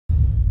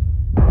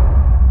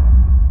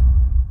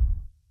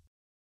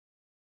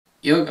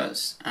Yo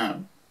guys,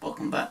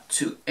 welcome back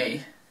to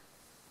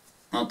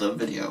another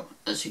video.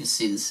 As you can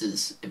see, this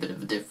is a bit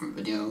of a different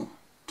video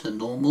to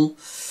normal,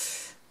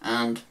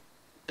 and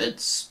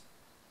it's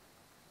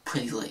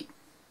pretty late.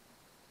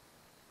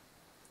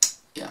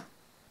 Yeah.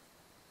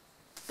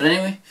 But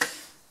anyway,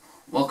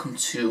 welcome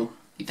to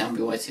the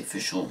WYT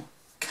official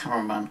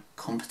cameraman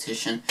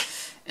competition.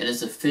 It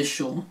is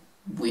official.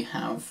 We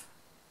have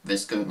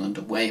this going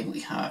underway.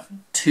 We have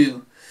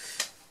 2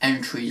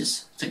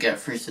 entries to get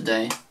through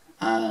today,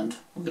 and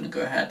we're going to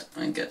go ahead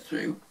and get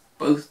through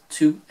both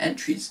 2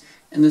 entries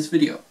in this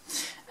video.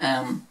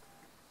 I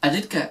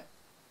did get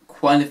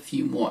quite a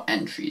few more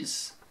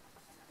entries.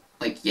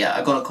 I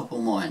got a couple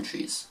more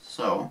entries.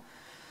 So,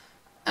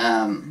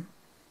 I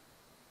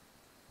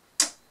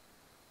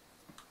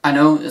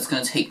know it's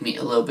going to take me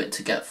a little bit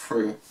to get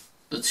through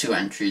the 2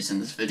 entries in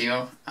this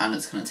video, and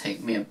it's going to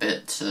take me a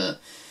bit to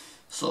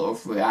sort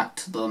of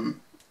react to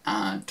them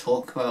and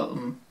talk about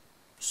them.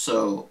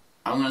 So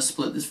I'm going to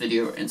split this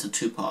video into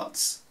 2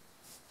 parts.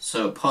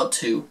 So part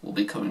 2 will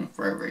be coming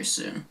very, very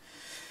soon.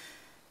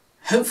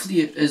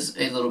 Hopefully it is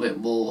a little bit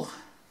more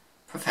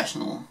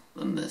professional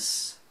than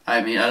this.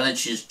 I mean, I literally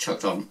just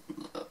chucked on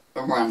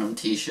a random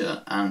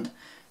t-shirt and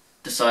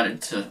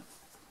decided to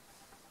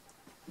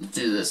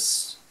do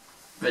this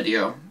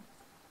video.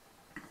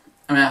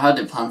 I mean, I had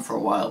it planned for a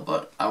while,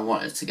 but I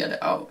wanted to get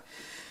it out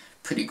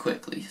pretty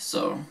quickly,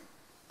 so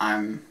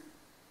I'm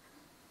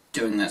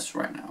doing this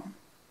right now.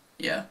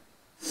 Yeah.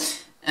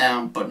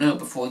 But no,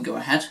 before we go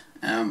ahead,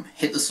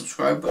 hit the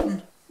subscribe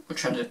button. We're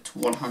trying to get to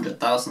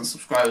 100,000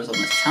 subscribers on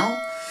this channel.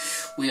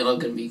 We are going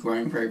to be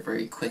growing very,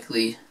 very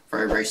quickly,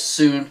 very, very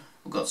soon.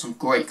 We've got some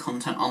great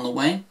content on the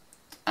way.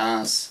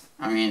 As,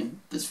 I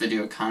mean, this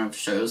video kind of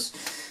shows,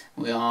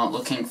 we are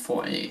looking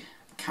for a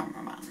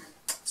cameraman.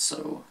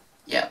 So,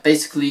 yeah,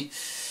 basically,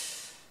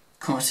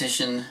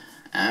 competition,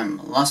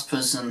 last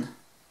person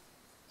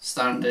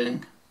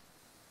standing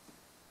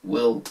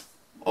will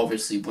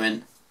obviously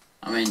win.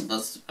 I mean,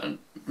 there's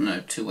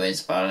no 2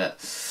 ways about it.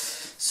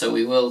 So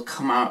we will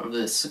come out of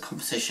this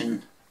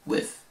competition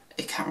with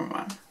a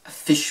cameraman,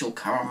 official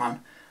cameraman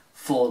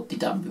for the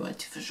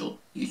WYT official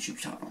YouTube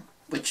channel,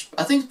 which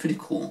I think is pretty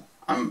cool.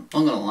 I'm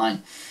not gonna lie,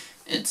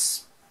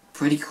 it's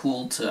pretty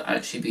cool to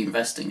actually be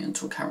investing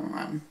into a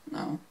cameraman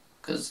now,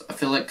 because I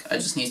feel like I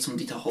just need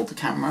somebody to hold the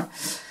camera.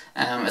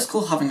 It's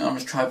cool having it on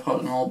a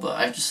tripod and all, but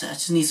I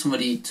just need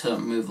somebody to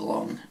move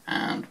along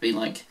and be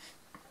like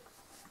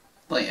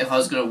if I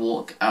was going to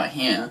walk out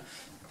here,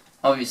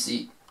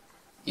 obviously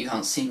you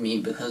can't see me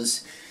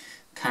because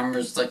the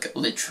camera's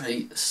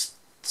literally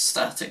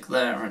static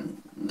there,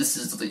 and this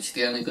is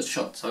literally the only good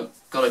shot, so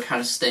I've got to kind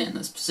of stay in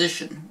this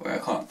position where I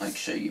can't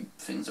show you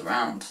things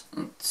around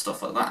and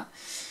stuff like that.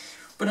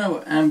 But no,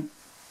 in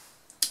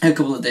a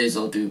couple of days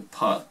I'll do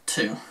part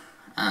 2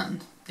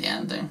 and the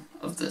ending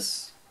of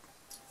this,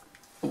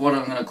 what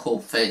I'm going to call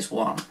phase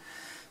 1.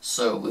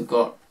 So we've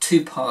got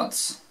 2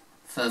 parts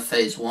for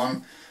phase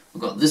 1.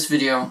 We've got this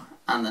video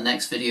and the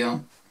next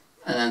video,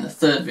 and then the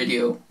 3rd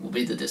video will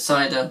be the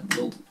decider.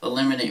 We'll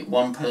eliminate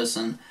 1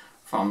 person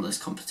from this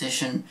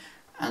competition,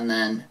 and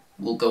then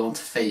we'll go on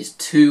to phase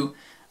 2,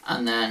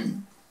 and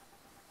then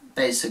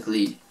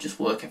basically just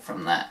work it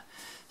from there.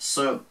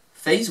 So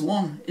phase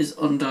 1 is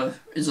under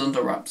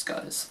wraps,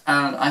 guys,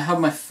 and I have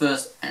my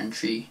first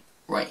entry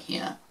right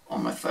here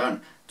on my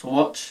phone to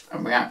watch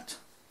and react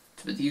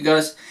to with you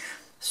guys.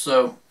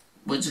 So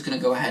we're just gonna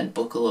go ahead,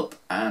 buckle up,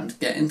 and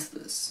get into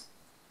this.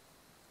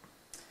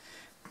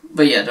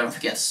 But yeah, don't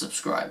forget to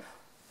subscribe.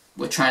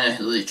 We're trying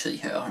to literally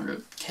hit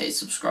 100k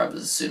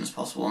subscribers as soon as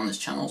possible on this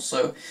channel,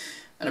 so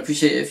I'd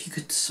appreciate it if you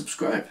could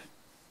subscribe.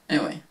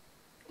 Anyway,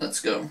 let's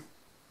go.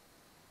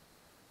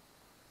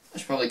 I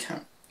should probably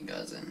count you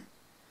guys in.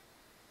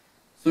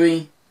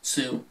 3,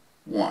 2,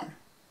 1.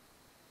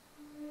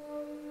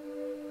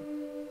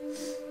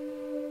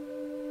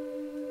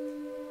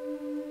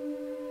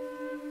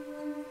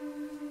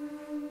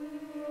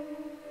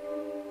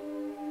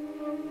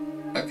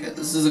 Okay,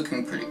 this is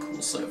looking pretty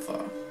cool so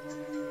far.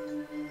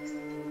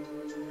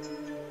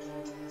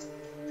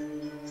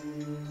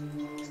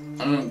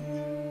 I'm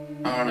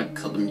gonna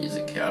cut the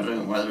music here. I don't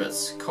know whether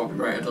it's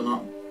copyrighted or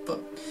not, but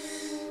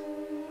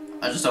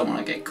I just don't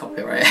want to get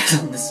copyrighted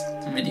on this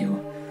video.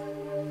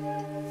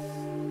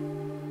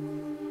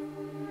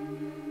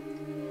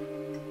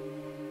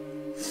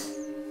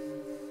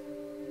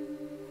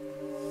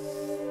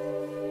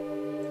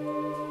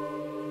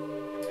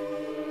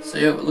 So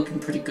yeah, we're looking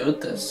pretty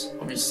good. There's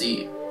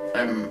obviously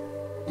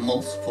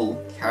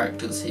multiple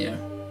characters here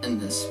in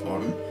this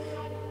one.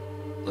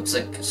 Looks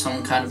like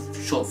some kind of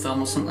short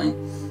film or something.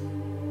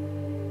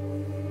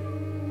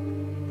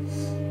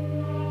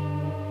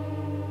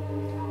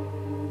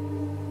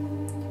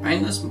 I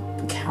mean, there's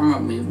camera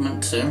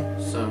movement too,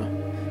 so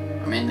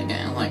I mean they're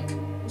getting like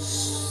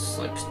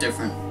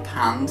different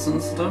pans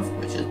and stuff,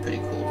 which is pretty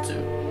cool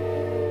too.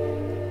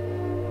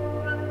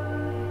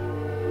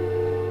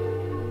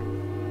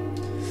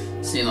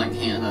 See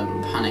here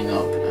them panning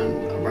up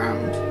and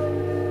around,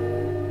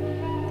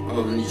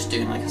 rather than just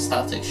doing a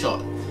static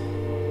shot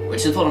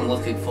which is what I'm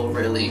looking for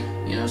really.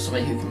 You know,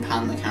 somebody who can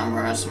pan the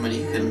camera,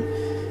 somebody who can,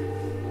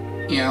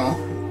 you know,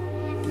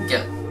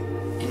 get,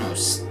 you know,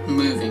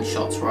 moving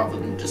shots rather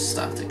than just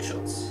static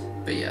shots.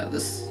 But yeah,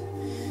 this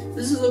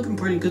is looking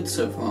pretty good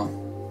so far.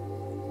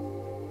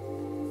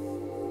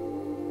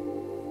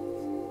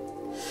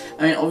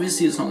 I mean,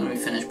 obviously it's not going to be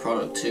finished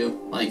product too.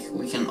 Like,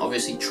 we can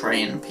obviously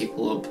train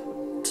people up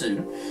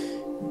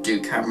to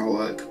do camera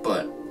work,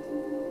 but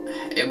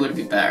it would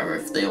be better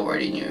if they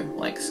already knew,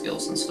 like,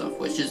 skills and stuff,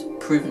 which is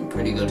proving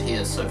pretty good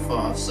here so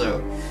far.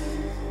 So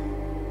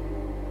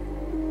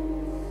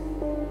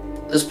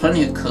there's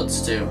plenty of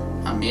cuts too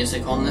and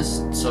music on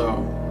this, so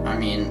I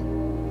mean,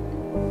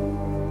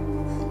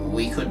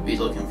 we could be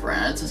looking for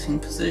an editing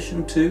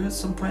position too at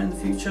some point in the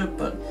future,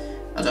 but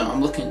I don't know,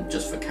 I'm looking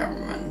just for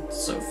cameramen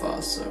so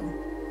far, so.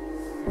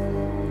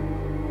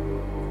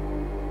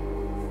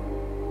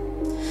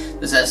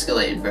 This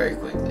escalated very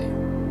quickly.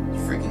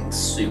 Freaking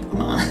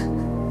Superman.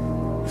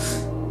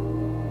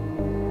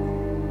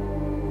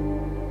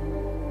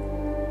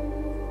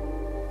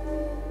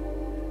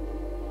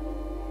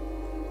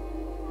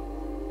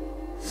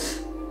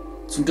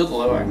 Some good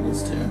low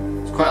angles too.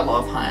 There's quite a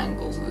lot of high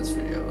angles in this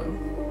video though.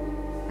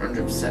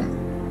 100%.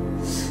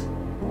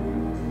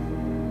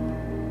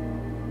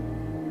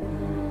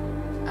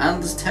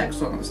 And there's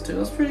text on this too,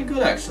 that's pretty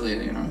good actually,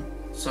 you know.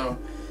 So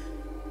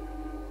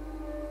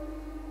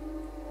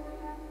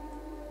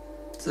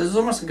there's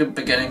almost like a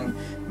beginning,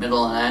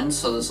 middle and end,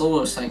 so there's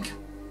almost like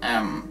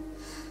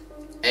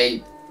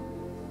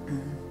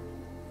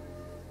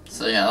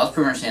so yeah, that's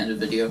pretty much the end of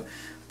the video.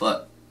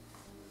 But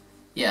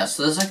yeah,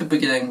 so there's like a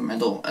beginning,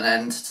 middle and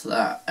end to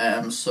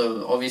that.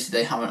 So obviously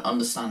they have an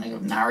understanding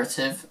of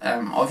narrative.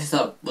 Obviously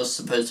that was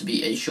supposed to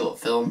be a short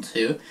film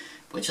too,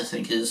 which I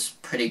think is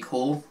pretty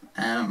cool.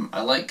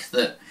 I like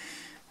that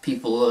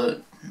people are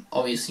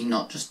obviously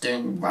not just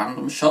doing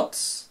random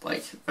shots.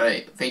 Like,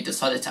 they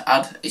decided to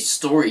add a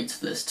story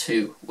to this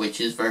too,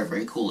 which is very,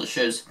 very cool. It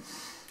shows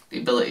the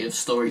ability of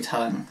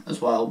storytelling as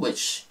well,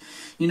 which,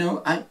 you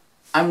know,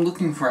 I'm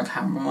looking for a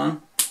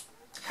cameraman,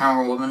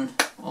 camera woman,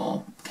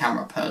 or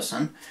camera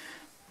person,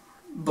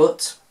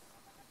 but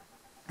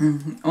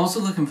I'm also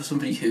looking for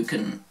somebody who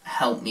can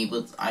help me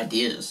with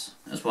ideas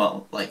as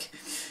well. Like,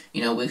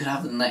 you know, we could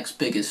have the next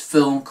biggest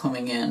film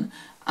coming in,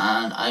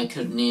 and I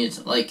could need,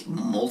 like,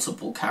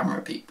 multiple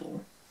camera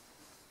people.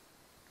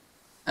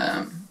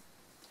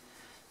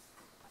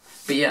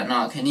 But yeah,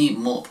 no, I can need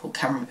multiple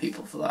camera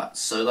people for that,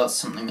 so that's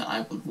something that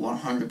I would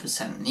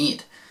 100%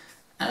 need.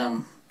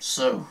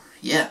 So,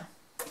 yeah.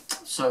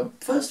 So,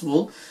 first of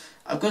all,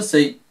 I've got to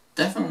say,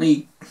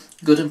 definitely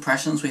good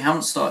impressions. We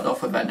haven't started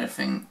off with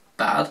anything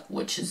bad,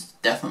 which is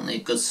definitely a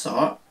good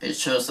start. It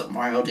shows that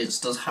my audience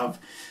does have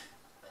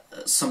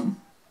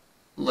some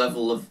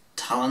level of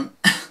talent.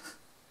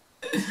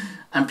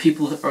 And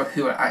people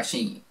who are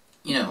actually,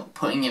 you know,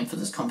 putting in for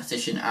this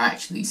competition are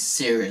actually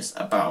serious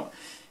about,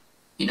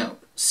 you know,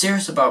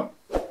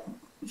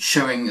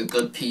 showing a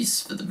good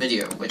piece for the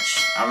video,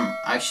 which I'm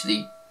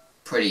actually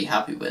pretty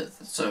happy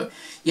with. So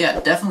yeah,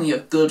 definitely a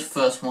good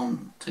first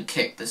one to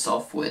kick this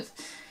off with.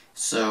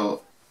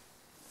 So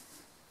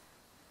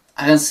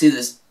I can see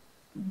this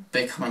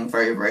becoming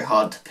very, very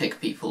hard to pick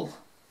people.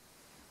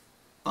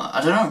 But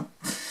I don't know.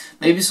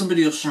 Maybe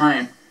somebody will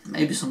shine.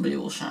 Maybe somebody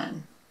will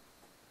shine.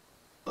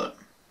 But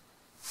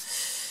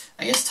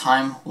I guess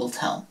time will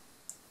tell.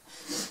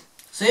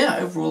 So yeah,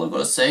 overall I've got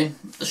to say,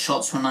 the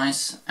shots were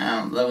nice.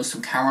 There was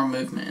some camera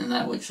movement in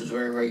there, which was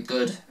very, very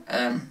good.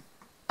 A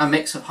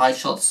mix of high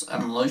shots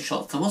and low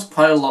shots. There was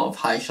quite a lot of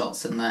high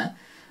shots in there,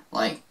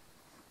 like,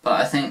 but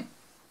I think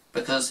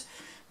because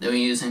they were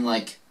using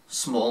like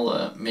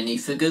smaller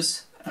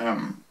minifigures,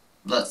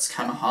 that's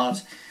kind of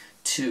hard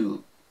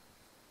to,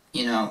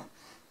 you know,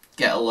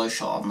 get a low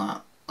shot on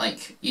that.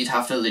 Like, you'd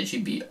have to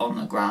literally be on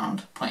the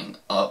ground pointing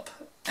up.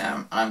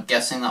 And I'm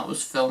guessing that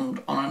was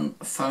filmed on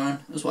a phone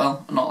as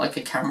well, not like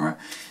a camera.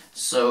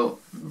 So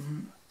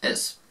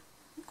it's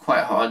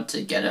quite hard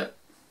to get it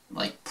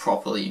like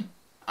properly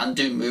and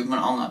do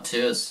movement on that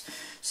too.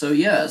 So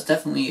yeah, it's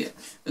definitely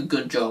a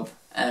good job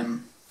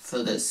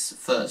for this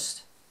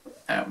first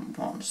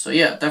one. So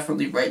yeah,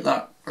 definitely rate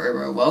that very,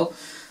 very well.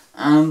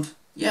 And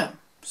yeah,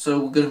 so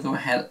we're gonna go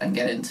ahead and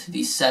get into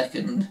the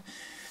second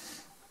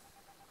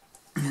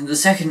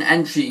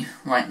entry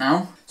right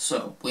now.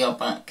 So we are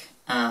back,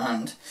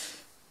 and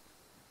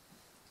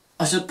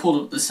I just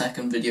pulled up the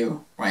second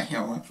video right here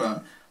on my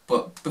phone.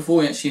 But before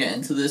we actually get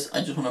into this,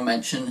 I just want to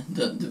mention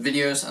that the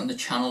videos and the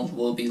channels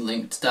will be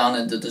linked down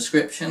in the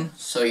description.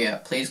 So yeah,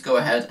 please go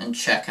ahead and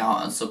check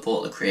out and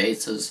support the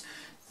creators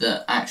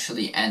that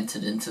actually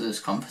entered into this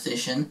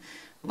competition.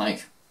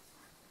 Like,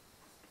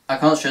 I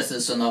can't stress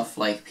this enough,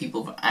 like,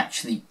 people have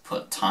actually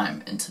put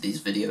time into these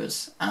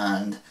videos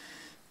and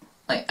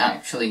like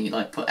actually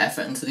like put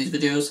effort into these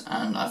videos,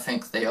 and I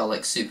think they are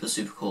like super,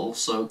 super cool.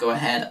 So go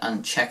ahead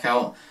and check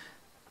out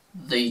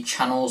the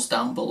channels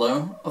down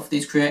below of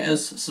these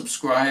creators,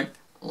 subscribe,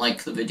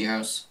 like the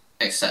videos,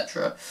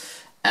 etc.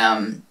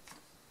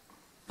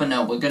 But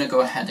no, we're going to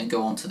go ahead and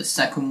go on to the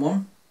second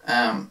one.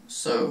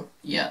 So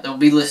yeah, they'll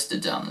be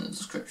listed down in the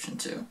description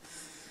too.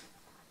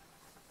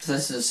 So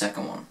this is the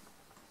second one.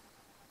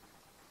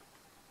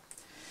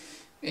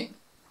 Okay,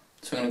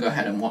 so we're going to go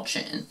ahead and watch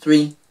it in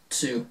 3,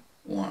 2,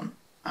 1,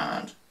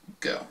 and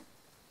go.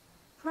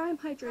 Prime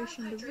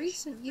Hydration, the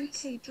recent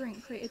UK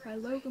drink created by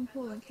Logan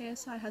Paul and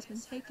KSI, has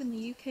been taking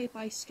the UK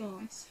by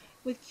storm,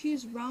 with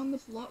queues round the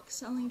block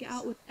selling it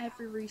out with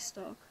every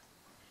restock.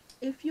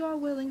 If you are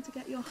willing to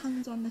get your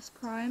hands on this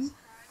Prime,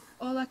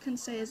 all I can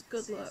say is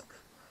good luck.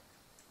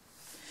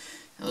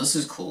 Now, this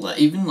is cool. They're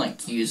even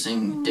like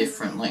using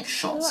different like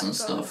shots and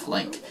stuff,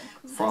 like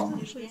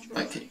from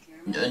like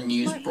a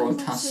news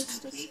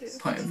broadcast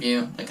point of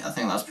view. Like, I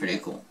think that's pretty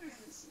cool.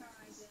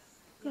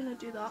 Gonna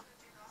do that.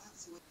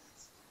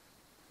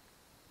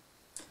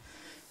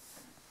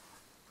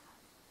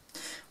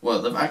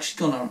 Well, they've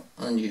actually gone on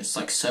and used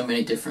like so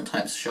many different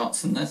types of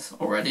shots in this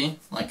already,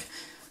 like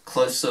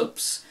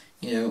close-ups,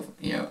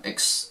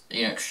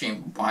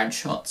 extreme wide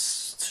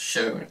shots to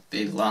show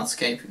the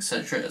landscape,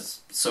 etc.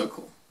 It's so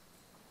cool.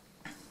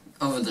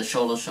 Over the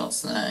shoulder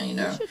shots there, You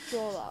should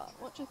draw that.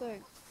 What do you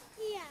think?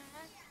 Yeah.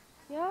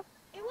 Yeah?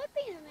 It would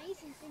be an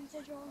amazing thing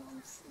to draw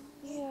on.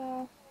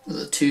 Yeah.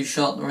 There's a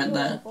 2-shot right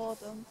there.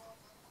 Boredom.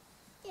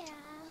 Yeah.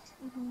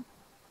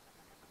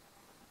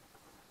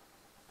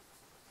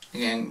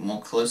 Again,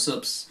 more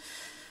close-ups.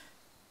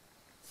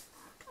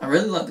 I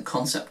really like the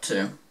concept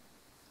too.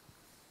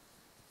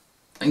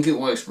 I think it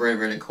works really,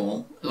 really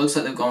cool. It looks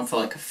like they've gone for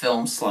like a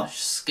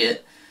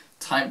film/skit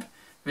type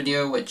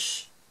video,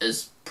 which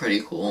is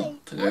pretty cool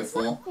to go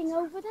for. What's that thing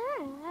over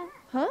there?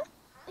 Huh?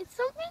 It's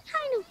something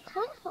kind of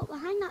colourful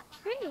behind that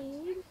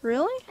tree.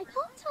 Really? I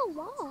can't tell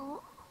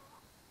what.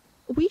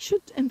 We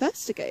should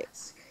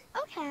investigate.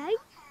 Okay.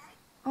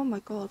 Oh my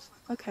god.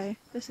 Okay,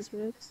 this is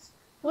weird.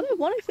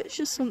 What if it's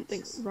just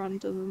something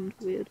random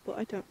and weird, but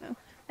I don't know.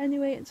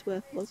 Anyway, it's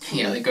worth looking.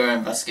 Yeah, they go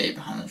investigate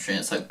behind the tree.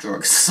 It's like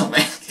drugs or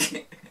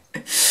something.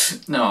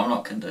 No, I'm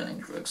not condoning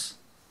drugs.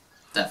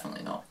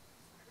 Definitely not.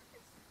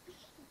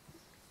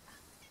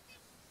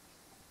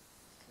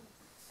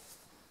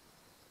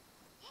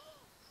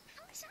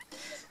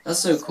 That's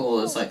so cool.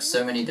 There's like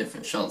so many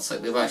different shots.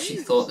 Like, they've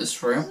actually thought this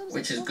through,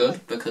 which is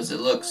good because it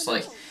looks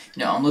like,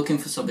 I'm looking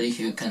for somebody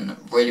who can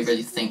really,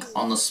 really think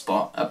on the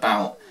spot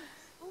about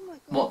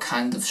what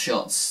kind of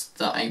shots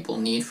that I will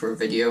need for a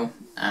video,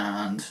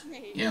 and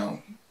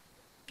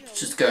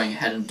just going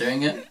ahead and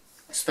doing it,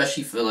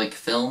 especially for like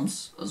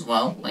films as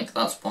well. Like,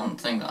 that's one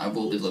thing that I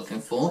will be looking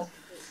for.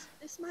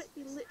 This might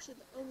be literally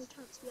the only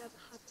chance we ever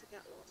had to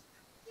get one.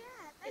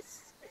 Yeah,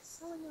 It's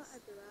selling out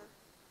everywhere,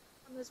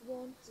 and there's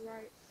one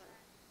right there.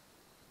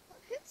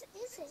 whose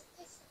is it?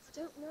 I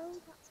don't know,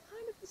 that's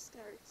kind of the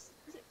scariest,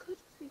 because it could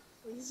be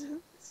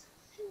poison,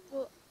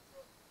 but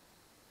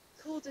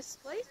cool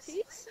display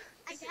piece.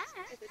 I guess.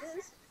 If it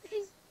is.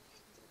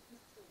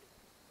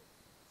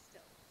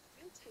 Still,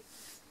 we'll take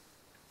this.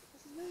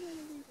 There's no way of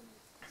leaving it.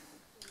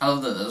 I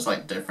love that there's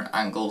like different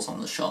angles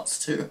on the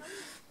shots too.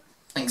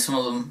 I think some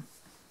of them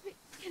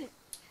Get it.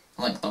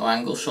 are like low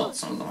angle shots,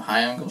 some of them are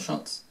high angle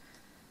shots.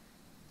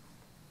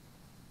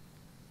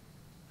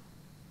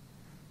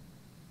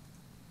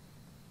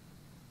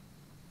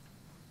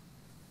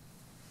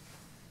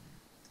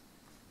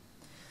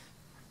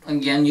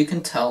 Again, you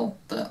can tell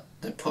that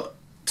they put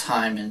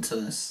time into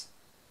this.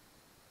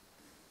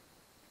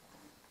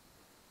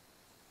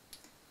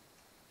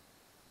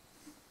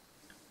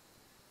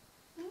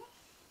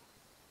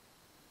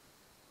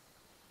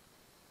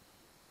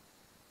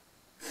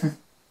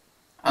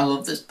 I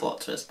love this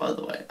plot twist, by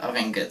the way. I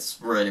think it's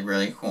really,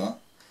 really cool.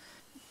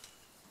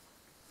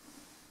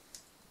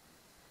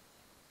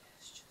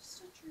 It's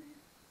just a dream.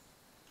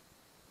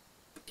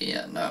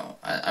 Yeah, no,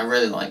 I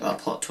really like that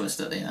plot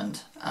twist at the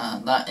end.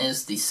 And that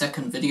is the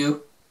second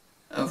video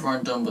over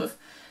and done with.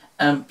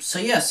 So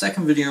yeah,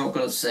 second video, I've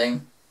got to say,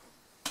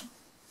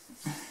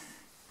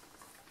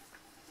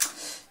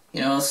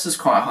 this is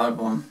quite a hard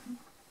one,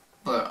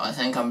 but I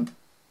think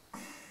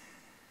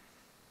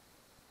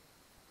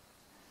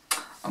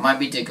I might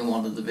be digging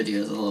one of the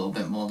videos a little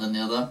bit more than the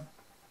other.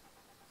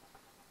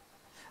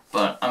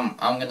 But I'm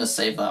gonna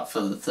save that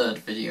for the third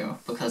video,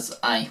 because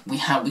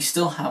we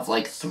still have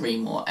like 3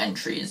 more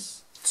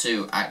entries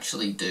to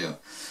actually do.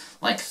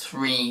 Like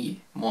 3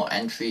 more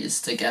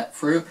entries to get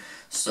through.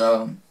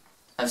 So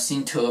I've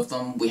seen 2 of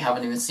them. We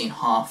haven't even seen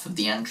half of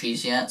the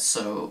entries yet,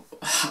 so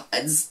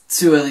it's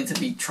too early to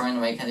be trying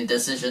to make any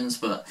decisions,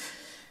 but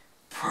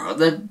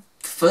the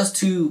first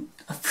 2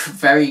 are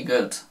very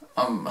good.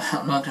 I'm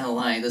not gonna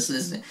lie, this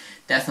is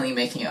definitely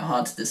making it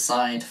hard to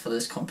decide for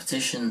this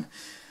competition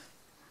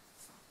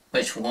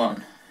which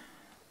one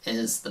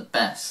is the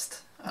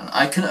best. And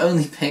I can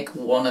only pick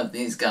one of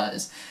these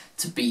guys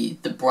to be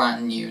the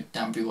brand new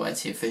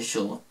WYT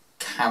official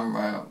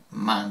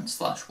cameraman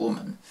 /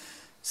 woman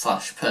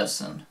 /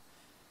 person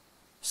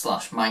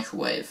 /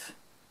 microwave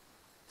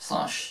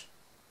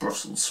 /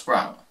 Brussels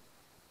sprout.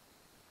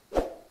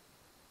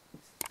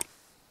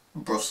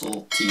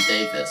 Russell T.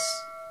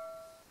 Davis.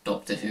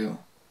 Doctor Who.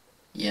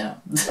 Yeah.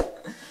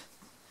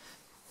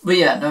 But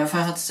yeah, no, if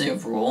I had to say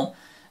overall,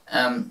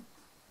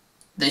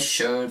 They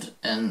showed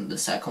in the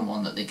second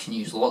one that they can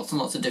use lots and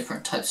lots of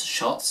different types of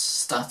shots,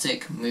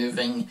 static,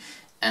 moving.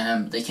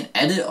 They can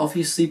edit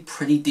obviously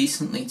pretty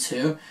decently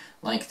too.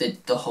 Like they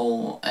did the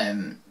whole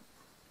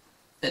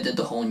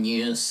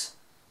news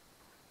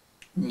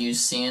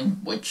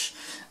scene, which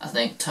I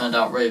think turned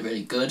out really,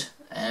 really good.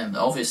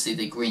 Obviously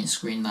they green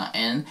screened that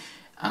in,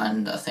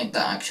 and I think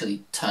that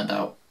actually turned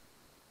out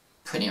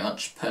pretty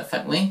much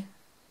perfectly,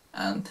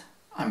 and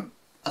I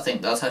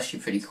think that's actually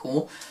pretty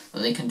cool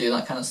that they can do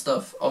that kind of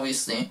stuff.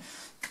 Obviously,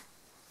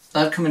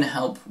 that'd come in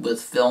help with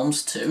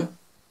films too.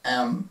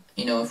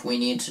 You know, if we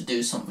need to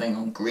do something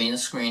on green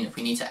screen, if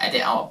we need to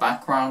edit out a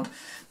background,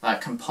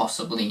 that can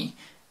possibly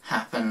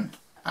happen,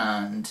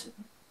 and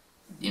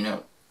you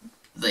know,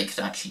 they could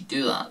actually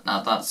do that.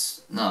 Now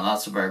that's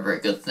a very, very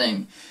good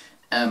thing.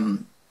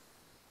 And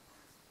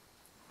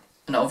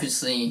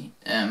obviously,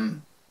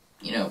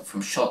 you know,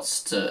 from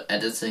shots to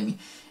editing,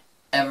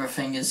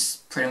 everything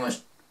is pretty much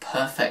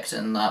perfect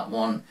in that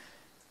one,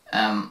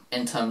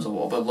 in terms of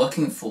what we're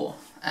looking for.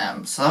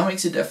 So that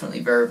makes it definitely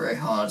very, very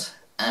hard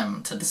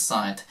to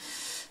decide.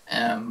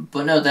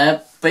 But no,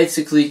 they're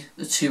basically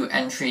the two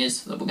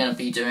entries that we're going to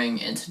be doing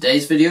in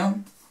today's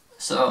video.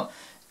 So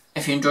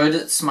if you enjoyed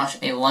it, smash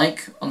a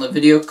like on the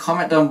video,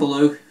 comment down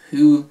below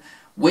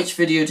which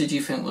video did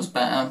you think was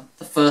better,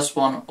 the first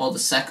one or the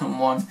second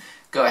one.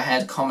 Go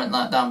ahead, comment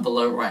that down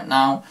below right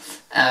now.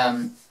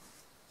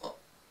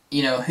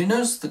 You know, who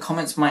knows, the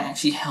comments might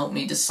actually help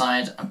me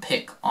decide and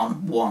pick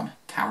on one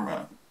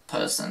camera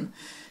person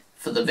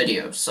for the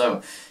video.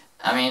 So,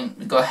 I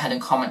mean, go ahead and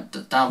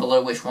comment down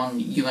below which one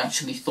you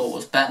actually thought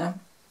was better.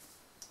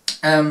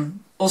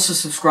 Also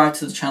subscribe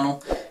to the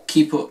channel,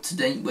 keep up to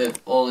date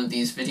with all of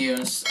these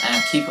videos,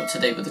 and keep up to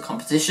date with the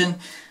competition,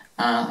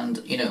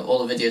 and you know,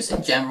 all the videos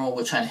in general.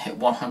 We're trying to hit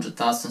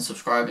 100,000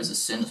 subscribers as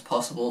soon as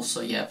possible, so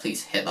yeah,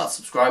 please hit that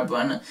subscribe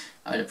button.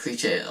 I'd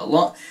appreciate it a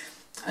lot.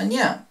 And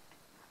yeah,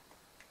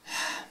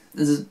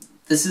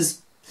 this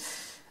is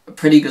a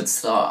pretty good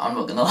start, I'm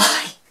not gonna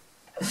lie.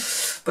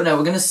 But no,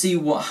 we're gonna see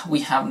what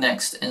we have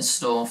next in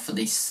store for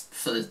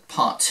the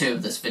part 2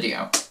 of this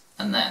video,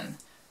 and then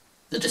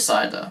the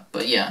decider.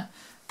 But yeah,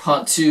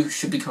 part 2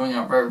 should be coming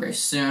out very, very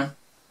soon.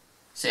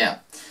 So yeah,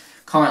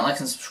 comment, like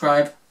and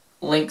subscribe.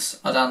 Links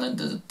are down in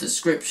the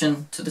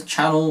description to the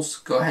channels.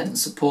 Go ahead and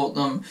support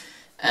them.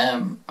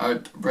 I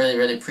would really,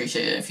 really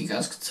appreciate it if you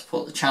guys could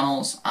support the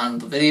channels and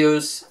the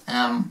videos.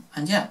 And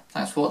yeah,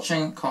 thanks for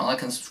watching. Comment,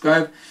 like and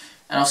subscribe,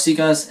 and I'll see you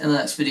guys in the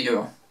next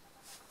video.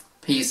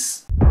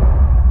 Peace.